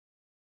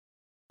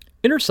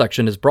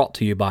Intersection is brought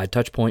to you by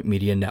Touchpoint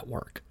Media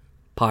Network,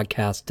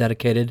 podcast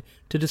dedicated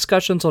to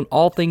discussions on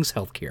all things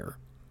healthcare.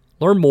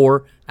 Learn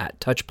more at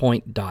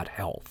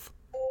touchpoint.health.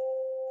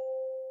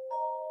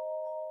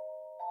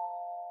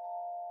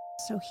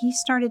 So he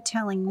started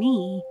telling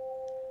me,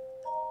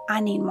 I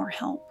need more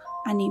help.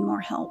 I need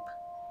more help.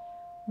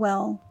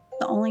 Well,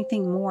 the only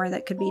thing more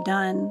that could be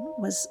done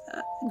was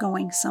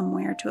going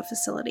somewhere to a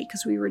facility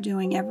because we were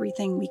doing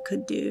everything we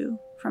could do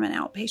from an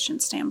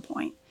outpatient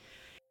standpoint.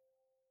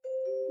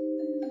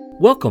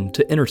 Welcome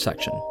to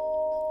Intersection.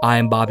 I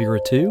am Bobby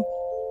Ratu,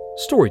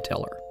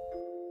 storyteller.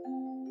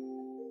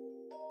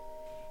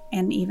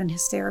 And even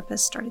his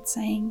therapist started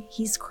saying,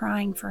 he's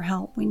crying for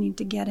help. We need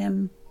to get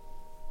him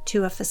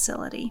to a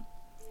facility.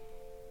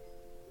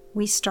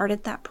 We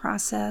started that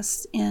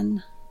process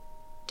in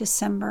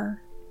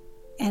December,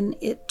 and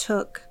it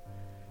took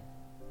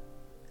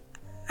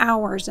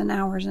hours and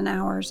hours and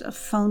hours of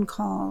phone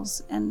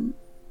calls and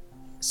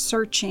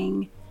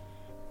searching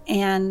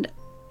and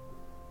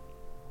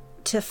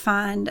to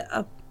find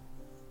a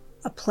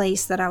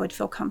place that I would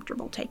feel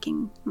comfortable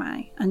taking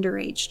my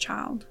underage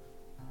child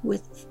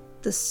with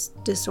this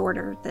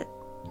disorder that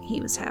he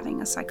was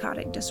having, a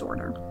psychotic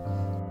disorder.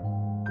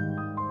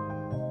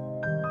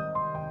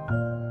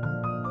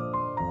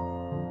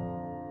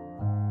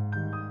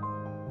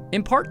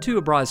 In part 2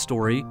 of Bry's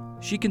story,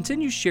 she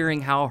continues sharing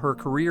how her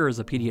career as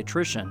a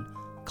pediatrician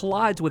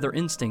collides with her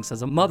instincts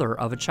as a mother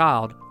of a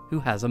child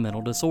who has a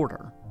mental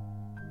disorder.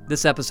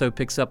 This episode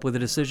picks up with a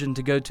decision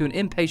to go to an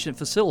inpatient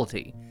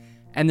facility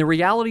and the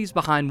realities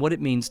behind what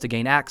it means to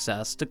gain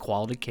access to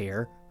quality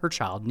care her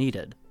child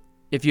needed.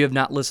 If you have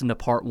not listened to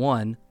part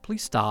 1,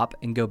 please stop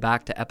and go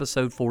back to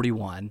episode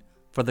 41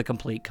 for the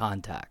complete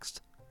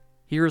context.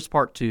 Here is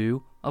part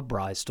 2 of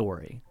Bry's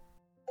story.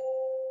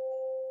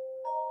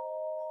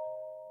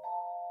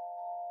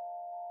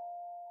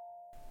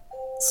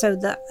 So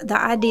the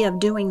idea of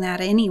doing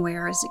that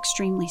anywhere is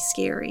extremely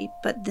scary,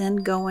 but then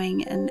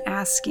going and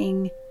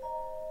asking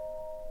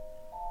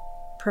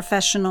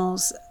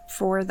professionals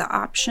for the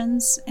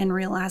options and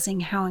realizing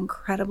how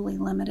incredibly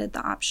limited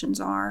the options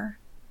are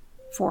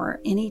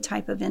for any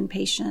type of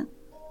inpatient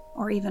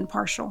or even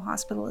partial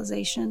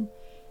hospitalization.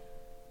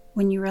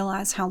 When you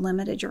realize how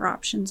limited your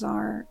options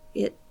are,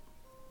 it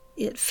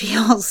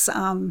feels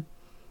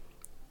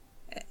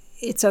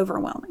it's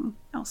overwhelming,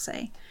 I'll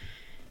say.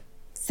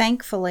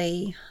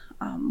 Thankfully,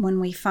 when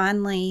we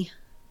finally,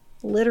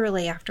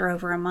 literally after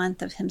over a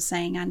month of him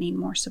saying, I need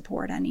more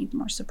support,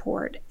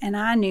 and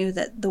I knew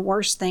that the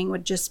worst thing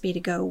would just be to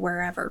go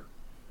wherever.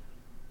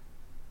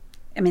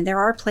 I mean, there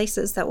are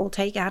places that will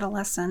take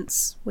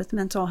adolescents with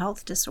mental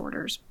health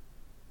disorders,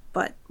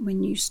 but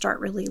when you start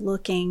really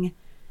looking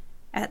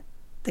at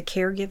the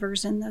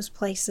caregivers in those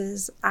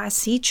places, I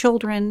see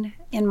children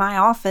in my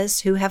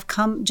office who have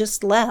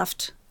just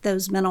left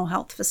those mental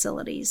health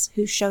facilities,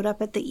 who showed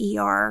up at the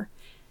ER,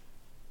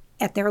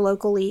 at their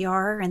local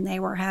ER, and they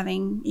were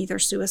having either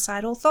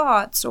suicidal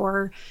thoughts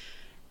or,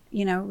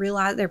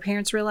 realize their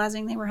parents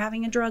realizing they were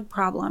having a drug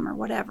problem or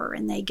whatever,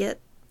 and they get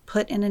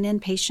put in an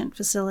inpatient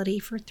facility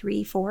for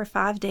 3, 4,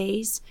 5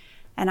 days,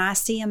 and I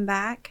see them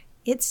back.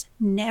 It's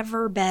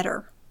never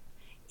better.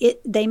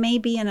 They may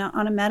be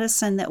on a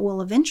medicine that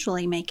will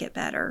eventually make it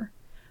better,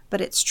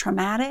 but it's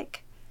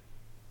traumatic.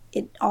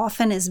 It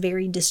often is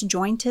very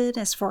disjointed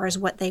as far as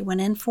what they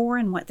went in for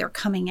and what they're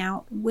coming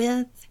out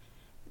with.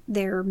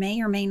 There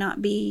may or may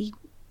not be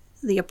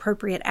the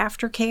appropriate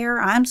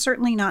aftercare. I'm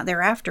certainly not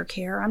their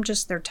aftercare. I'm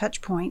just their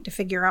touch point to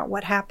figure out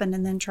what happened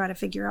and then try to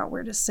figure out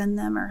where to send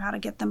them or how to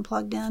get them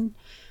plugged in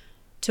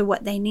to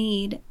what they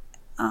need.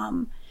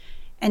 And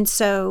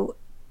so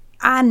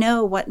I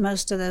know what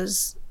most of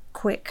those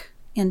quick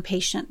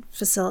inpatient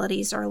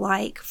facilities are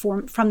like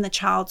from the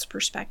child's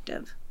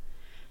perspective.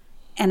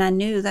 And I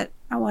knew that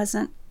I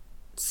wasn't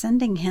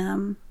sending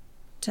him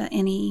to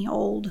any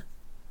old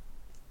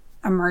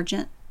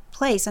emergent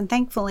place. And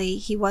thankfully,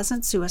 he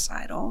wasn't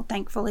suicidal.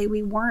 Thankfully,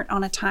 we weren't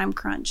on a time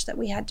crunch that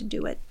we had to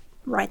do it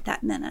right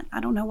that minute. I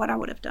don't know what I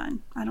would have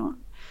done.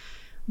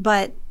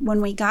 But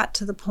when we got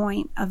to the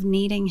point of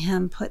needing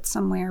him put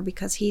somewhere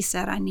because he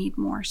said, I need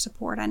more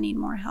support, I need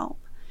more help.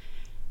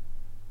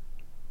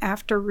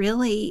 After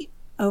really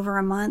over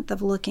a month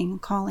of looking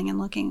and calling and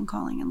looking and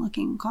calling and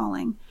looking and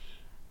calling,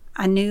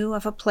 I knew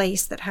of a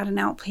place that had an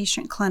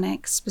outpatient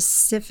clinic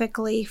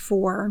specifically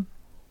for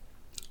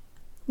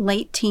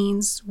late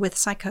teens with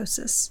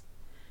psychosis.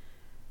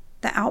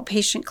 The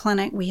outpatient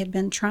clinic, we had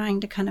been trying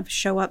to kind of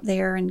show up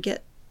there and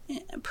get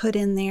put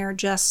in there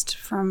just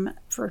for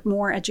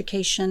more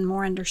education,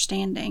 more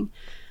understanding.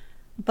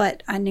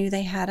 But I knew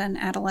they had an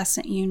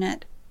adolescent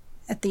unit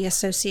at the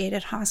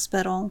Associated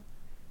Hospital,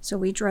 so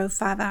we drove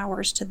 5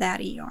 hours to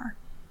that ER.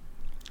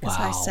 Because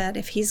I said,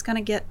 if he's going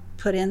to get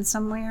put in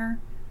somewhere,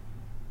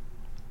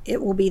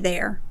 it will be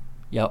there.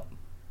 Yep.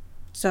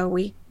 So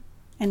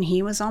and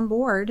he was on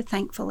board,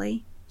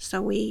 thankfully. So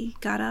we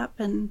got up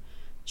and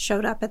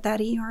showed up at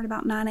that ER at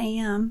about 9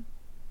 a.m.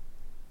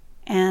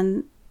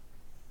 And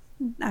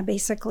I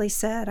basically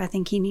said, I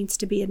think he needs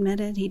to be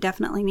admitted. He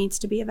definitely needs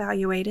to be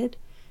evaluated.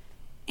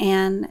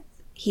 And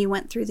he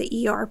went through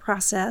the ER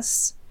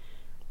process.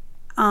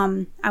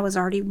 I was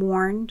already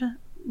warned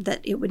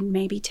that it would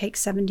maybe take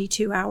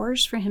 72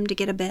 hours for him to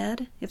get a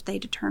bed if they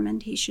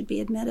determined he should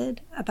be admitted.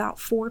 About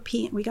 4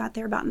 p.m., we got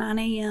there about 9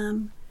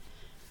 a.m.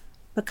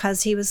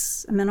 Because he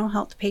was a mental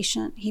health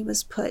patient, he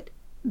was put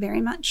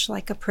very much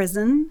like a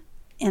prison.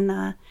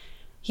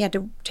 He had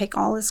to take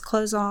all his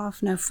clothes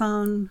off, no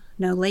phone,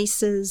 no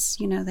laces.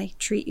 You know, they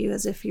treat you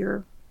as if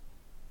you're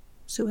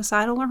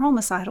suicidal or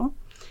homicidal.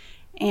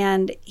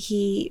 And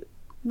he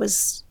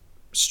was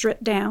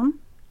stripped down,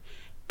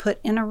 put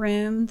in a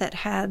room that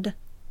had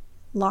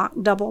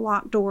double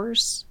locked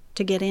doors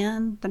to get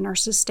in. The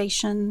nurse's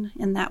station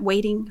in that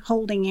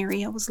holding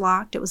area was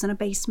locked. It was in a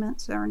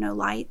basement, so there were no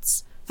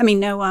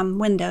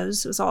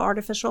windows. It was all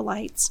artificial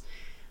lights.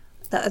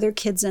 The other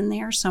kids in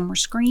there, some were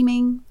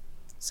screaming,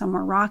 some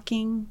were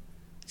rocking,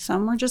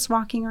 some were just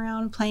walking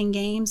around playing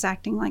games,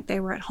 acting like they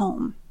were at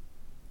home.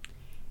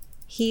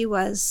 He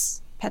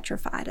was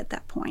petrified at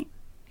that point.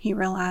 He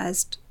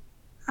realized,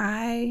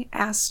 I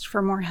asked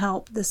for more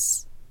help.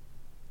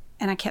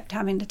 And I kept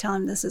having to tell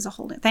him this is a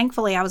holding.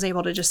 Thankfully, I was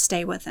able to just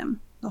stay with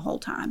him the whole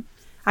time.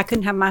 I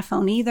couldn't have my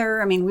phone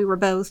either. I mean, we were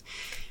both,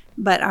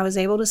 but I was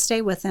able to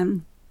stay with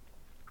him.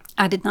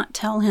 I did not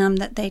tell him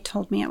that they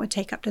told me it would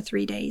take up to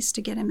 3 days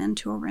to get him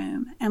into a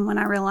room. And when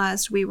I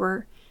realized we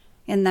were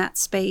in that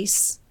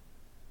space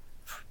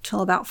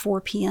till about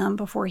 4 p.m.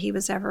 before he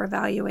was ever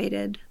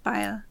evaluated by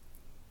a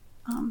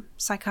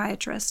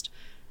psychiatrist,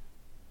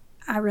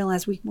 I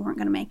realized we weren't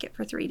going to make it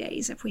for 3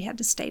 days if we had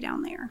to stay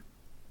down there.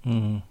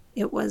 Mm-hmm.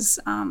 It was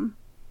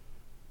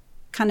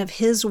kind of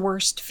his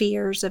worst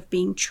fears of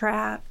being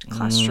trapped,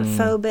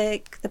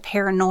 claustrophobic. The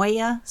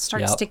paranoia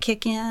starts to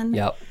kick in.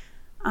 Yep.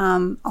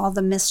 All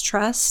the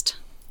mistrust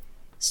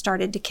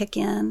started to kick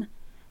in.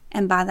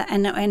 And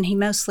and he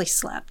mostly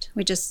slept.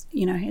 We just,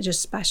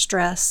 just by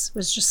stress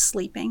was just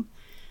sleeping.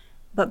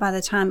 But by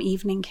the time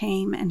evening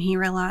came and he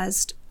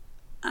realized,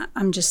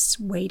 I'm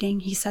just waiting,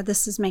 he said,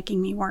 this is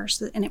making me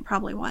worse. And it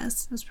probably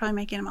was. It was probably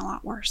making him a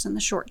lot worse in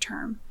the short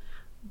term.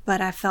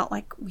 But I felt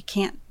like we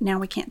can't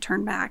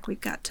turn back.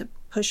 We've got to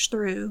push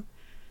through.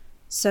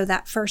 So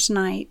that first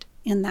night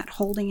in that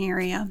holding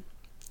area,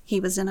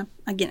 he was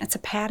it's a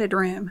padded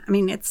room. I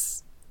mean,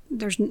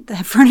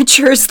 the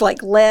furniture is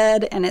like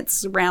lead, and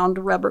it's round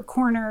rubber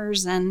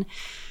corners and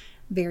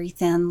very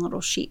thin little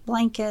sheet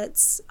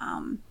blankets.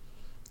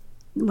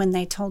 When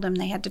they told him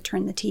they had to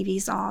turn the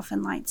TVs off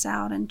and lights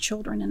out, and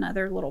children in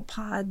other little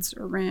pods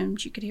or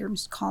rooms, you could hear them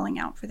calling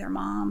out for their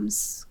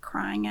moms,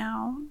 crying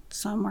out.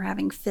 Some were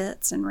having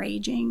fits and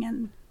raging,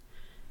 and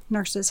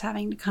nurses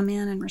having to come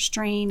in and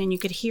restrain, and you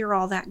could hear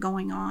all that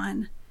going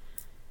on.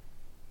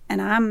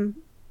 And I'm,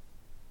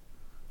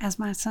 as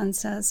my son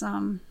says,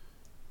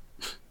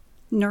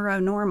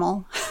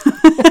 neuronormal.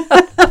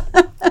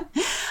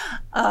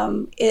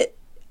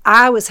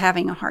 I was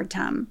having a hard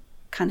time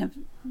kind of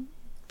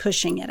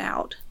pushing it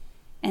out.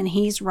 And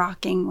he's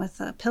rocking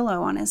with a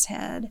pillow on his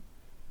head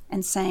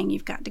and saying,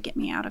 you've got to get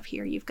me out of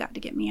here. You've got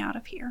to get me out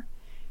of here.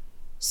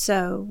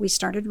 So we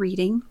started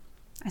reading.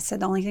 I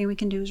said, the only thing we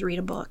can do is read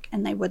a book.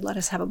 And they would let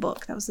us have a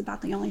book. That was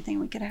about the only thing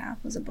we could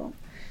have was a book.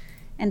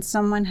 And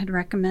someone had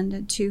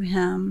recommended to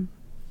him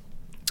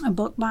a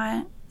book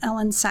by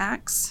Ellen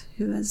Sachs,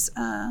 who is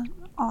an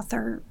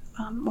author.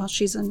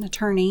 She's an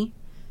attorney,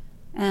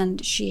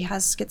 and she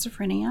has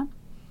schizophrenia.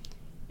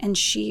 And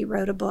she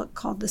wrote a book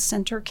called The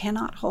Center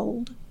Cannot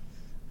Hold,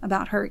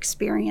 about her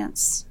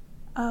experience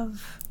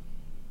of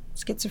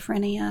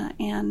schizophrenia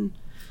and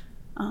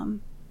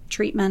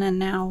treatment. And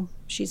now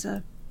she's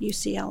a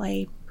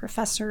UCLA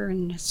professor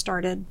and has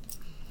started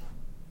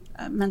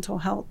a mental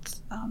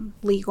health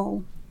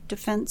legal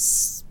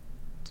defense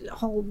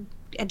whole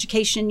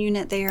education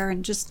unit there,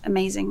 and just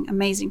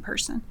amazing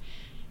person.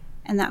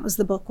 And that was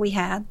the book we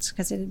had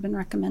because it had been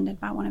recommended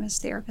by one of his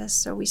therapists.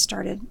 So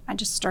I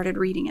just started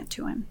reading it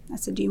to him. I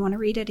said, do you want to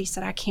read it? He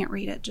said, I can't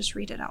read it. Just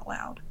read it out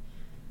loud.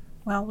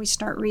 Well, we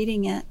start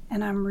reading it,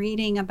 and I'm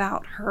reading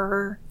about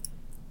her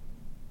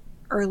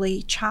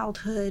early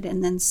childhood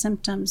and then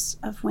symptoms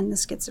of when the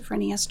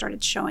schizophrenia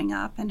started showing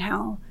up and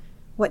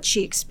what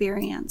she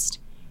experienced.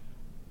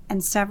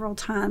 And several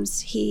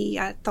times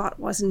I thought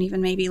wasn't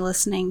even maybe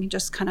listening,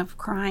 just kind of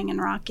crying and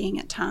rocking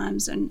at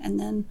times. And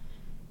then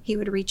he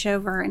would reach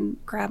over and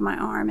grab my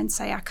arm and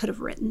say, I could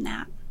have written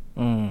that.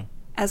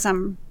 As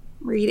I'm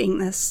reading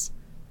this,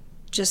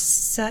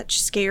 just such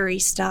scary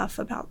stuff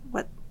about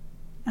what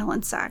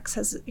Ellen Sachs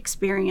has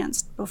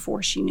experienced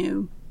before she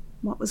knew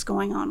what was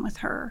going on with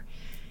her.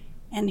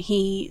 And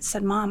he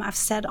said, Mom, I've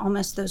said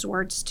almost those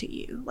words to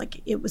you.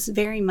 Like, it was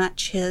very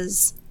much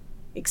his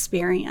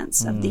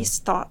experience of these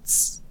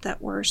thoughts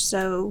that were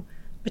so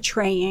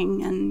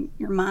betraying, and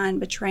your mind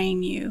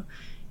betraying you.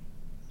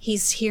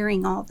 He's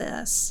hearing all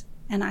this.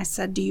 And I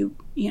said,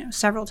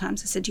 several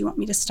times I said, do you want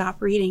me to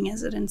stop reading?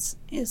 Is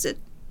it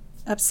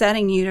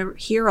upsetting you to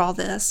hear all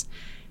this?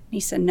 And he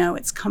said, no,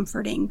 it's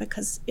comforting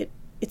because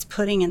it's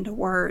putting into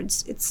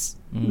words. It's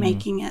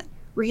making it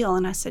real.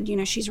 And I said,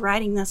 she's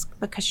writing this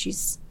because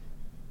she's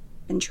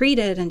been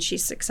treated and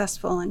she's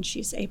successful and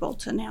she's able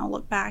to now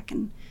look back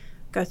and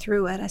go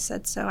through it. I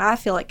said, so I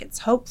feel like it's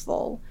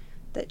hopeful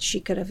that she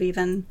could have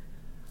even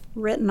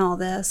written all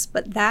this,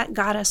 but that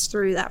got us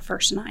through that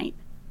first night.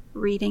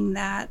 Reading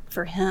that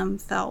for him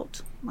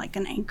felt like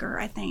an anchor,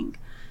 I think.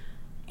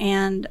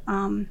 And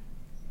all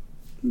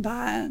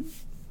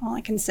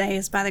I can say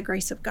is by the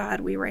grace of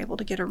God, we were able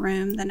to get a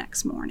room the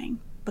next morning,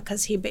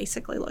 because he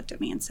basically looked at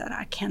me and said,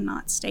 I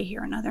cannot stay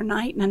here another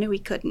night. And I knew he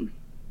couldn't.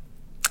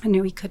 I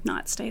knew he could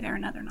not stay there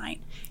another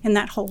night in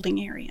that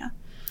holding area.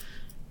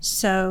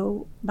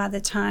 So by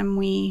the time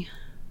we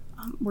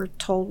were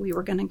told we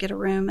were going to get a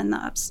room in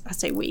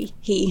the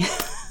he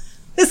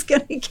was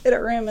going to get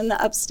a room in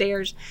the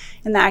upstairs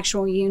in the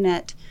actual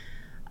unit,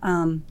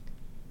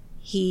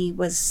 he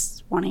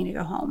was wanting to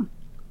go home.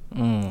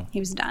 He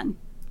was done.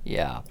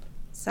 Yeah.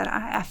 Said,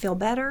 I feel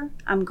better.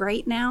 I'm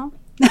great now.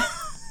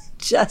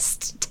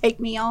 Just take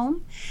me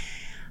home.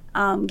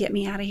 Get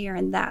me out of here.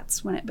 And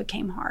that's when it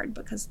became hard,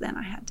 because then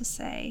I had to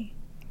say,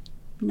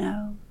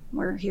 no,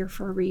 we're here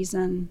for a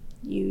reason.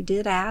 You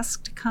did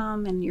ask to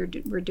come, and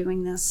we're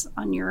doing this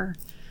on your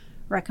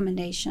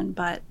recommendation,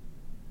 but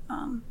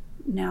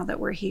now that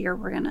we're here,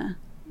 we're going to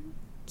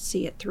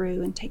see it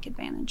through and take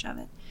advantage of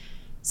it.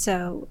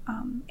 So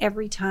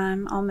every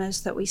time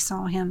almost that we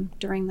saw him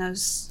during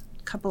those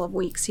couple of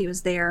weeks he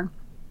was there,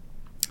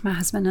 my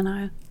husband and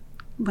I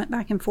went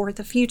back and forth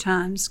a few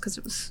times, because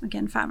it was,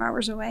 again, 5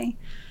 hours away.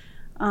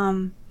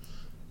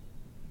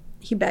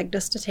 He begged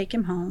us to take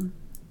him home,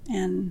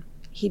 and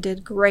he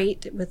did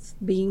great with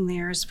being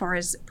there as far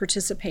as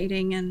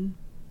participating and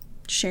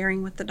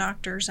sharing with the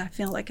doctors, I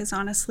feel like, as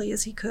honestly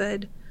as he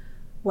could,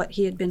 what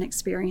he had been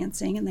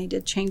experiencing. And they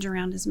did change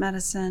around his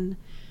medicine,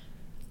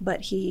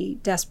 but he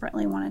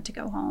desperately wanted to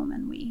go home,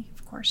 and we,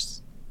 of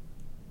course,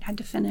 had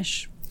to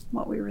finish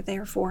what we were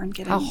there for and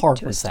get him to a stable. How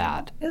hard was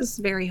that? It was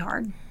very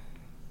hard.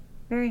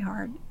 Very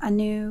hard.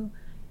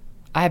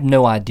 I have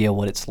no idea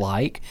what it's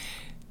like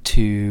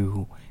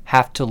to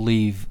have to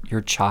leave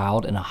your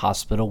child in a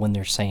hospital when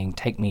they're saying,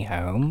 take me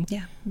home.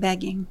 Yeah,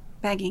 begging.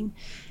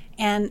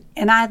 And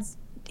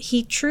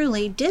he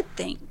truly did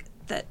think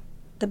that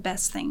the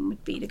best thing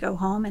would be to go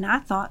home, and I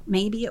thought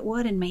maybe it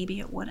would and maybe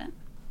it wouldn't.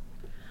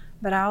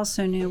 But I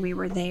also knew we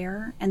were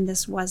there, and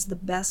this was the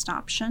best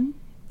option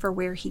for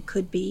where he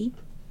could be.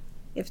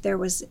 If there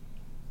was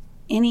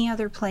any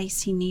other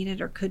place he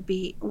needed or could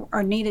be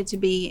or needed to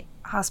be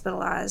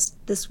hospitalized,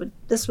 this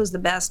was the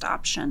best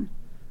option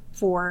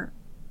for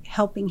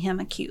helping him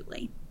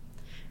acutely.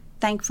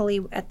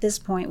 Thankfully, at this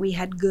point, we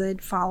had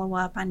good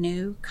follow-up. I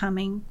knew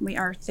coming.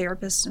 Our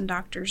therapists and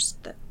doctors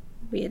that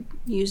we had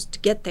used to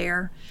get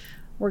there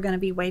were going to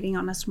be waiting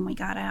on us when we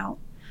got out.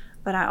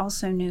 But I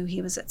also knew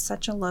he was at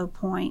such a low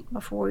point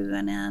before we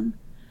went in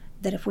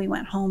that if we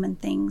went home and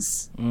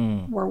things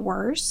were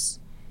worse,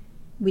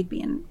 we'd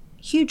be in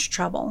huge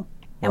trouble.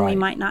 And we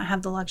might not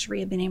have the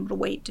luxury of being able to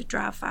wait to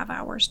drive 5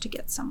 hours to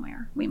get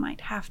somewhere. We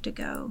might have to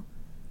go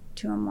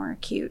to a more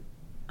acute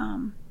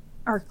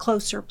or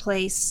closer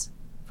place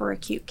for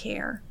acute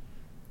care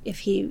if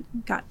he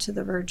got to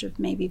the verge of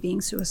maybe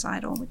being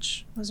suicidal,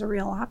 which was a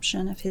real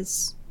option if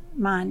his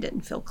mind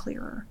didn't feel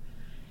clearer,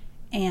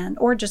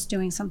 or just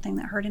doing something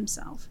that hurt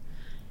himself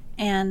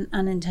and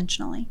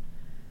unintentionally.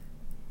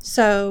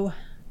 So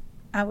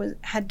I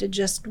had to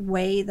just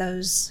weigh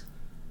those,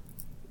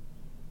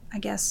 I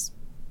guess,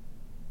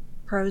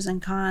 pros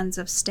and cons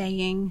of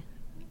staying,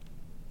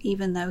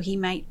 even though he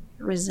might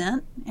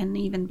resent and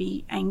even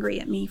be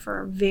angry at me for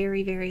a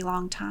very, very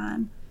long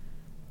time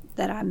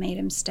that I made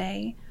him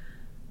stay,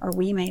 or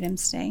we made him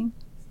stay,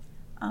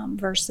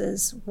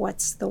 versus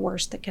what's the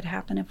worst that could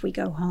happen if we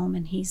go home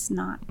and he's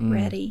not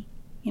ready.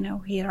 You know,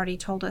 he had already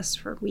told us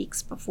for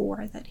weeks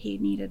before that he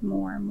needed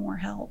more and more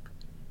help.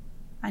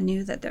 I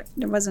knew that there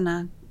wasn't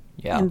a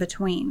in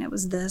between. It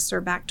was this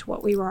or back to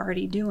what we were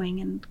already doing,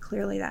 and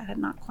clearly that had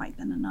not quite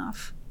been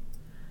enough.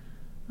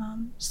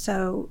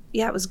 So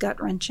it was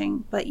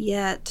gut-wrenching, but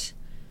yet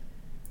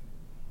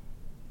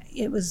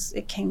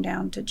it came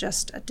down to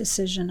just a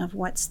decision of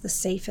what's the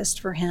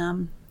safest for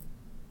him,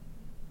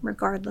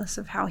 regardless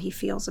of how he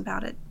feels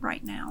about it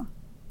right now.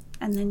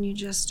 And then you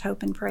just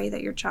hope and pray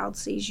that your child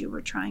sees you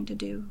were trying to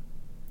do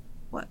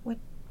what would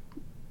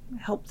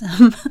help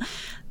them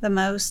the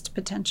most,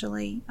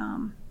 potentially,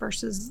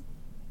 versus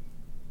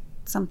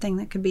something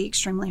that could be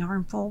extremely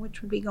harmful,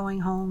 which would be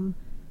going home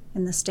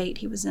in the state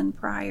he was in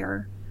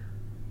prior,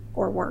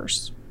 or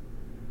worse.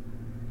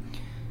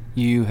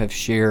 You have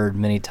shared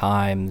many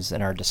times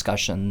in our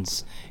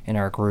discussions in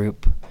our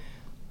group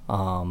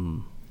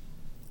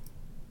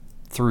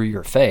through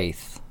your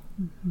faith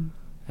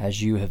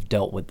as you have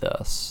dealt with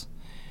this.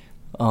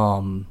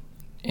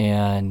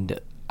 And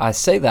I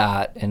say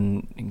that,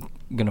 and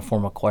I'm going to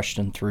form a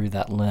question through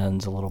that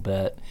lens a little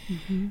bit.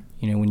 You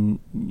know, when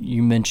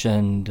you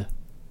mentioned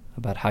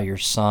about how your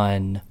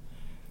son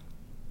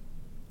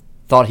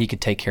thought he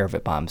could take care of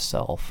it by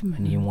himself,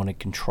 and he wanted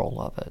control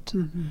of it.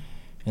 And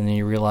then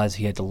you realize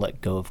he had to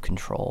let go of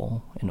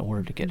control in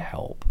order to get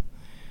help.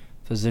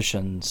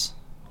 Physicians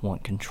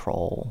want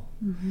control.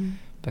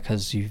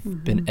 because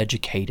you've been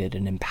educated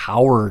and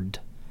empowered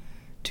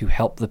to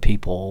help the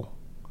people.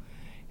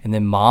 And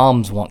then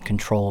moms want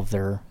control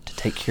to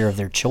take care of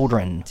their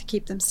children. To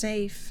keep them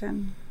safe.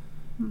 And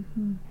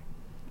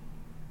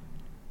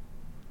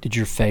Did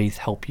your faith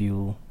help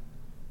you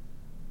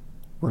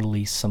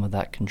release some of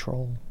that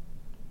control?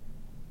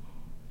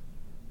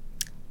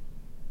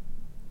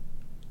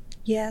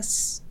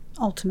 Yes,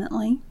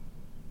 ultimately.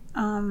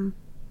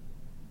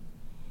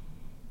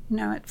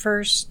 At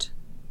first,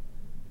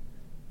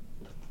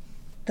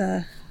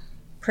 the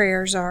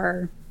prayers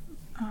are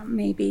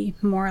maybe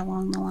more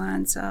along the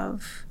lines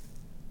of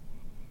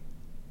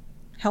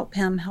help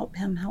him, help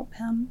him, help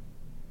him.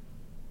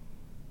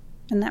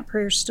 And that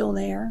prayer's still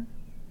there.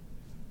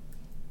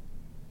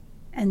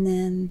 And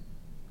then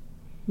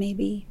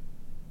maybe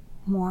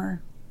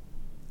more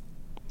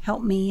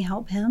help me,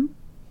 help him.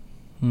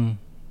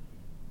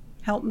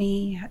 Help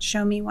me,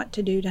 show me what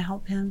to do to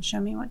help him, show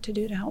me what to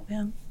do to help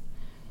him.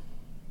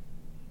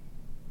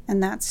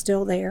 And that's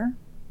still there.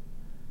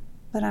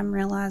 But I'm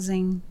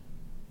realizing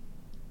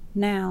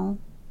now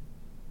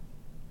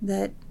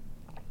that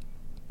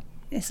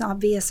as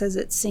obvious as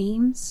it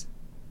seems,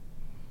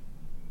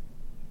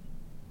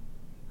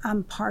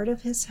 I'm part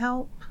of his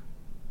help,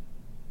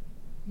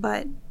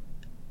 but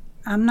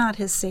I'm not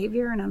his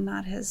savior, and I'm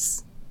not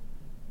his,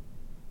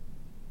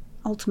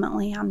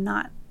 ultimately,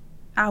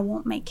 I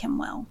won't make him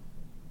well.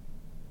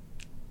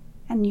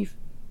 And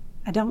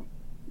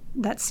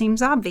that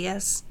seems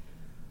obvious,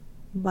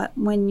 but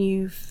when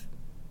you've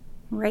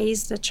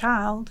raised a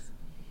child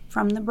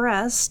from the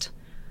breast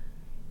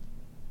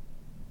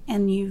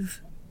and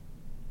you've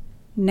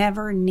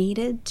never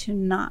needed to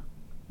not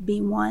be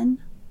one,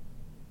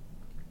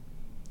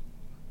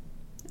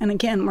 and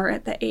again, we're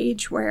at the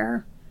age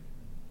where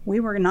we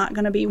were not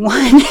going to be one.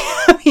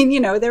 I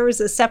mean, there was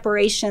a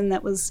separation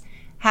that was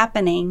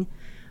happening,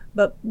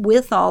 but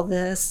with all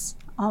this,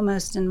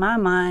 almost in my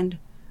mind,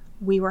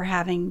 we were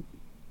having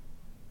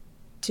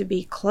to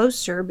be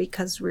closer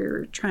because we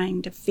were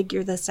trying to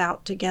figure this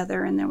out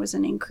together, and there was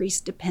an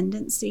increased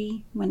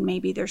dependency when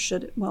maybe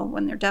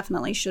when there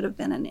definitely should have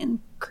been an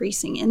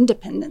increasing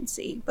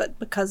independency, but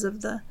because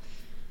of the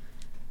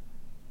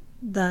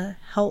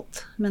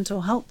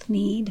mental health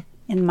need,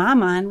 in my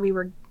mind, we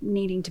were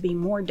needing to be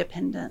more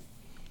dependent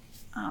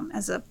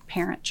as a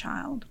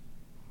parent-child.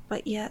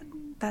 But yet,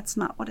 that's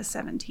not what a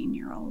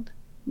 17-year-old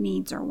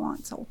needs or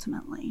wants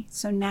ultimately.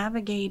 So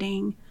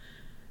navigating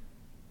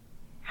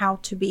how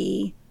to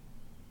be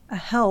a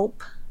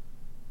help,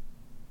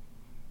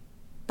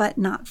 but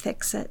not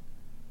fix it,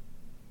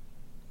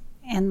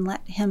 and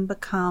let him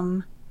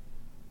become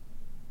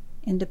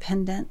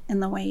independent in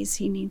the ways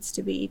he needs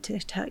to be to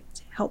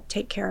help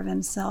take care of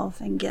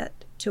himself and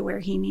get to where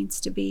he needs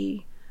to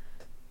be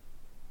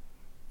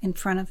in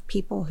front of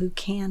people who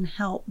can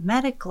help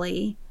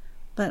medically,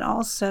 but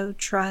also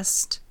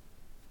trust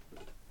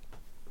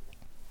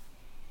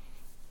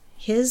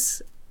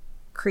his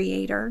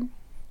creator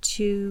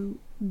to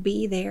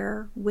be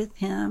there with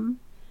him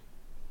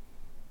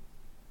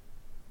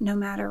no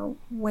matter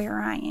where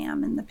I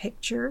am in the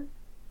picture.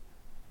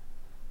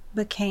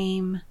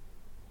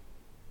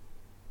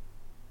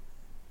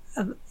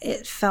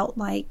 It felt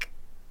like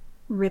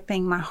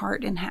ripping my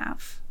heart in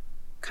half,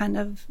 kind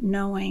of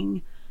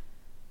knowing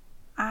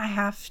I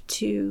have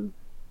to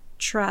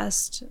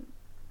trust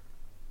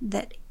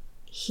that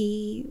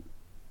he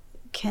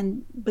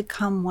can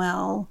become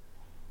well.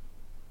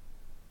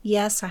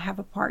 Yes, I have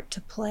a part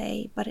to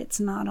play, but it's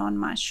not on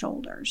my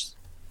shoulders.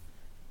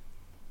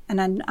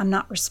 And I'm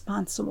not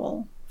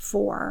responsible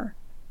for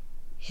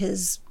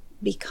his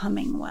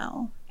becoming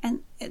well.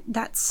 And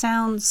that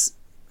sounds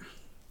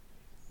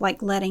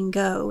like letting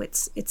go.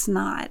 It's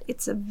not.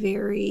 It's a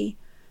very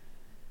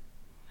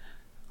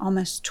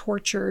almost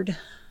tortured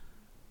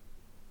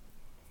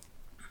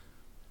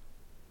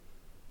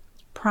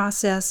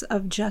process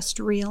of just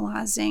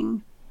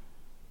realizing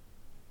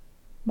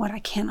what I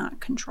cannot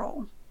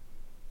control.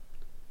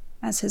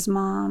 As his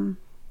mom,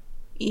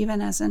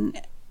 even as a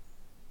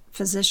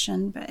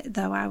physician, but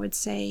though I would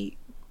say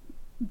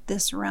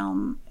this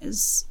realm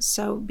is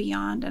so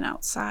beyond and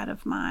outside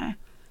of my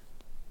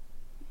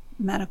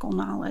medical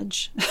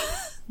knowledge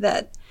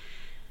that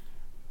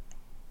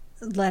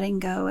letting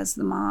go as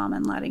the mom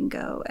and letting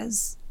go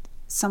as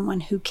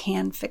someone who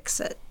can fix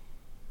it,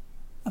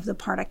 of the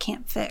part I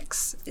can't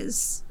fix,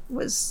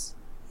 was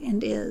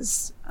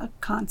a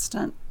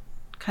constant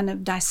kind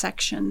of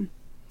dissection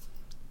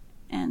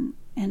and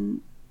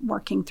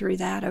working through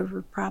that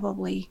over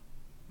probably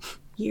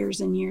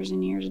years and years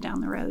and years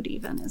down the road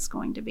even is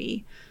going to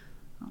be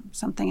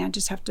something I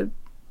just have to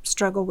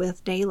struggle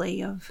with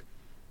daily, of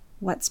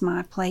what's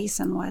my place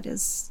and what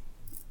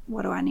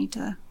do I need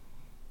to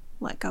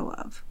let go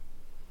of.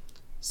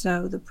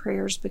 So the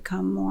prayers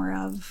become more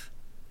of,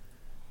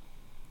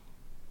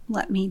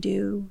 let me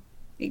do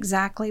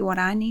exactly what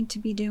I need to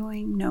be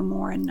doing, no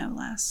more and no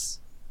less.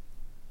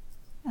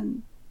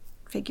 And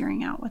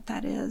figuring out what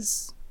that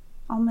is,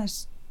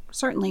 almost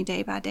certainly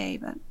day by day,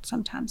 but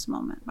sometimes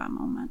moment by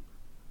moment.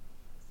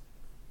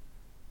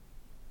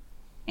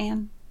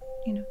 And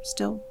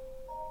still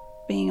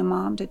being a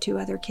mom to 2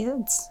 other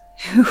kids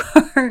who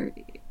are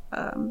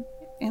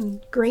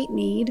in great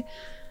need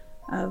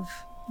of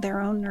their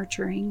own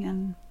nurturing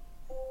and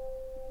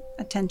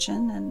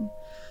attention,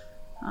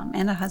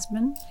 and a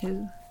husband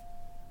who,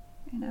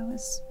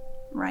 is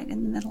right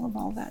in the middle of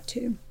all that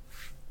too.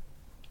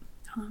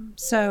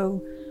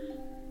 So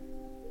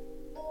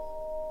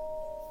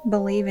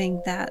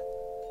believing that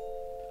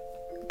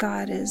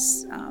God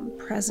is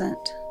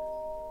present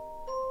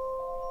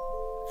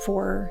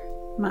for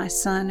my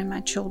son and my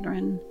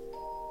children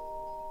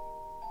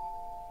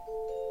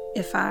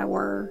if I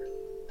were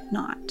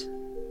not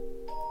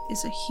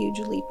is a huge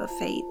leap of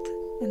faith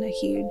and a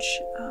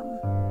huge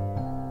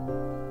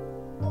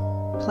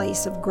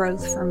place of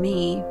growth for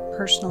me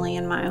personally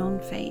in my own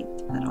faith,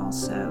 but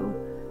also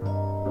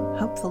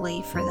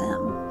hopefully for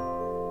them.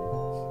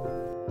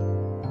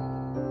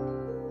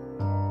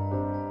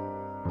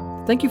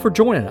 Thank you for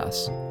joining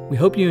us. We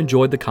hope you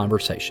enjoyed the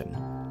conversation.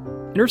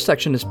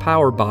 Intersection is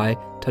powered by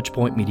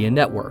Touchpoint Media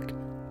Network,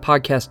 a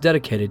podcast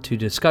dedicated to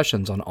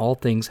discussions on all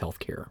things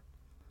healthcare.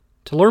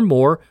 To learn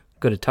more,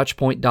 go to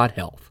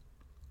touchpoint.health.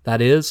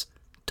 That is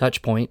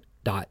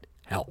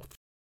touchpoint.health.